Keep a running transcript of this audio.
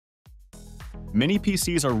Mini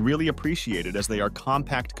PCs are really appreciated as they are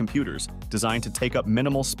compact computers designed to take up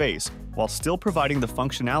minimal space while still providing the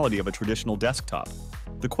functionality of a traditional desktop.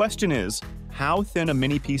 The question is, how thin a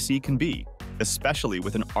mini PC can be, especially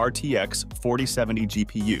with an RTX 4070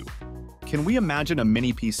 GPU. Can we imagine a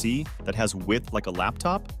mini PC that has width like a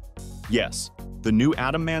laptop? Yes, the new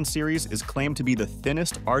AtomMan series is claimed to be the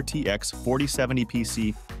thinnest RTX 4070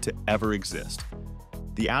 PC to ever exist.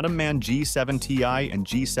 The AtomMan G7 Ti and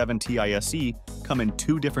G7 Ti SE come in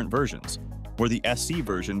two different versions, with the SE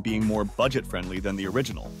version being more budget-friendly than the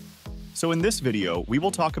original. So in this video, we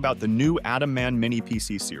will talk about the new AtomMan Mini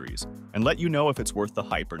PC series and let you know if it's worth the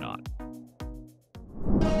hype or not.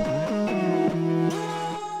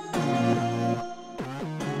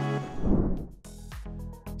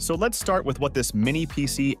 So let's start with what this mini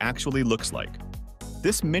PC actually looks like.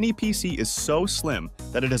 This mini PC is so slim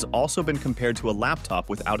that it has also been compared to a laptop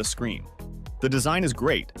without a screen. The design is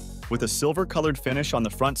great, with a silver-colored finish on the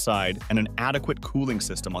front side and an adequate cooling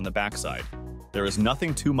system on the back side. There is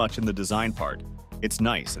nothing too much in the design part. It's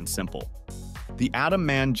nice and simple. The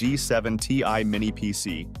AtomMan G7 Ti Mini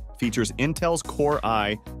PC features Intel's Core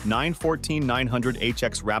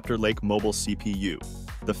i9-14900HX Raptor Lake Mobile CPU,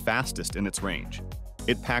 the fastest in its range.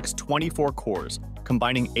 It packs 24 cores,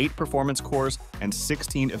 combining 8 performance cores and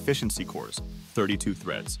 16 efficiency cores, 32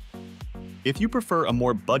 threads. If you prefer a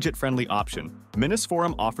more budget-friendly option,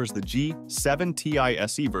 Minisforum offers the G7 Ti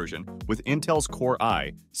SE version with Intel's Core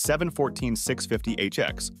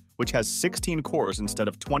i7-14650HX, which has 16 cores instead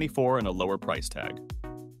of 24 and a lower price tag.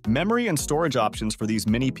 Memory and storage options for these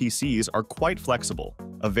mini PCs are quite flexible,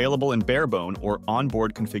 available in barebone or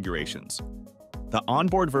onboard configurations. The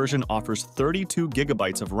onboard version offers 32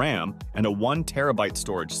 GB of RAM and a 1 TB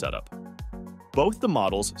storage setup. Both the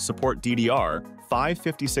models support DDR,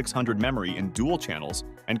 5600 memory in dual channels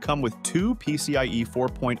and come with 2 PCIe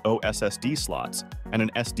 4.0 SSD slots and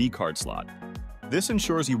an SD card slot. This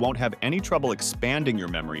ensures you won't have any trouble expanding your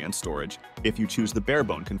memory and storage if you choose the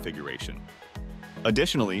barebone configuration.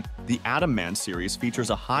 Additionally, the AtomMan series features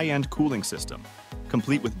a high-end cooling system,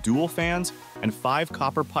 complete with dual fans and 5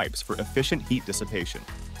 copper pipes for efficient heat dissipation.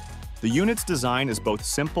 The unit's design is both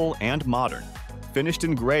simple and modern, finished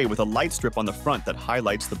in gray with a light strip on the front that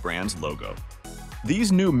highlights the brand's logo.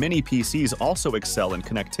 These new mini PCs also excel in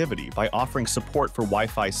connectivity by offering support for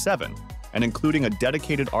Wi-Fi 7 and including a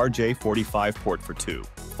dedicated RJ45 port for 2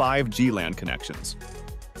 5G LAN connections.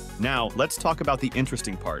 Now, let's talk about the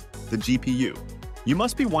interesting part, the GPU. You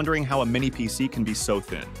must be wondering how a mini PC can be so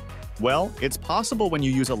thin. Well, it's possible when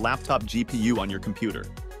you use a laptop GPU on your computer.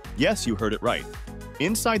 Yes, you heard it right.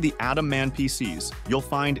 Inside the AtomMan PCs, you'll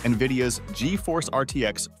find NVIDIA's GeForce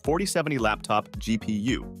RTX 4070 laptop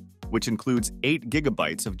GPU, which includes 8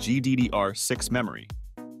 GB of GDDR6 memory.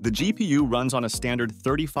 The GPU runs on a standard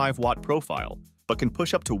 35-watt profile, but can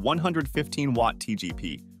push up to 115-watt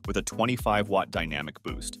TGP with a 25-watt dynamic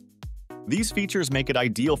boost. These features make it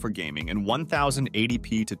ideal for gaming in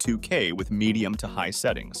 1080p to 2K with medium to high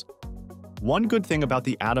settings. One good thing about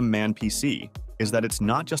the AtomMan PC is that it's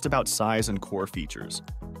not just about size and core features.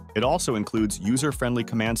 It also includes user-friendly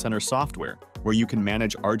command center software, where you can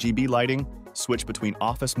manage RGB lighting, switch between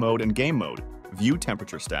office mode and game mode, view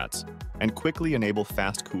temperature stats, and quickly enable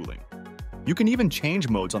fast cooling. You can even change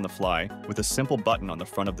modes on the fly with a simple button on the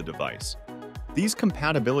front of the device. These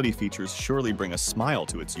compatibility features surely bring a smile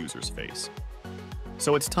to its user's face.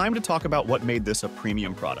 So it's time to talk about what made this a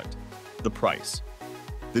premium product: the price.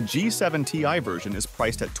 The G7 Ti version is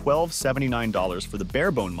priced at $1,279 for the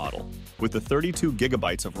barebone model, with the 32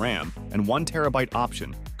 GB of RAM and 1 TB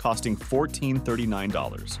option costing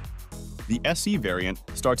 $1,439. The SE variant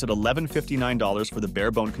starts at $1,159 for the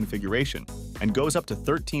barebone configuration and goes up to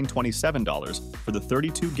 $1,327 for the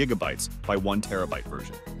 32 GB by 1 TB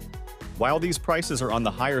version. While these prices are on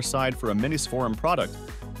the higher side for a Minisforum product,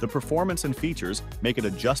 the performance and features make it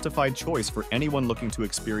a justified choice for anyone looking to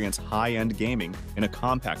experience high-end gaming in a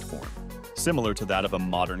compact form, similar to that of a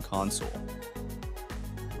modern console.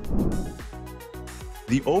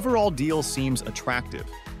 The overall deal seems attractive,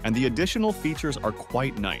 and the additional features are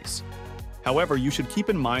quite nice. However, you should keep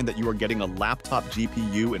in mind that you are getting a laptop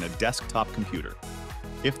GPU in a desktop computer.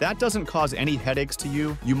 If that doesn't cause any headaches to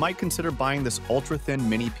you, you might consider buying this ultra-thin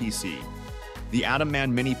mini PC. The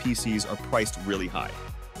AtomMan mini PCs are priced really high,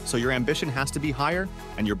 so your ambition has to be higher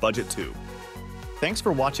and your budget too. Thanks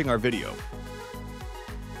for watching our video.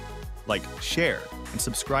 Like, share, and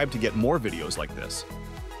subscribe to get more videos like this.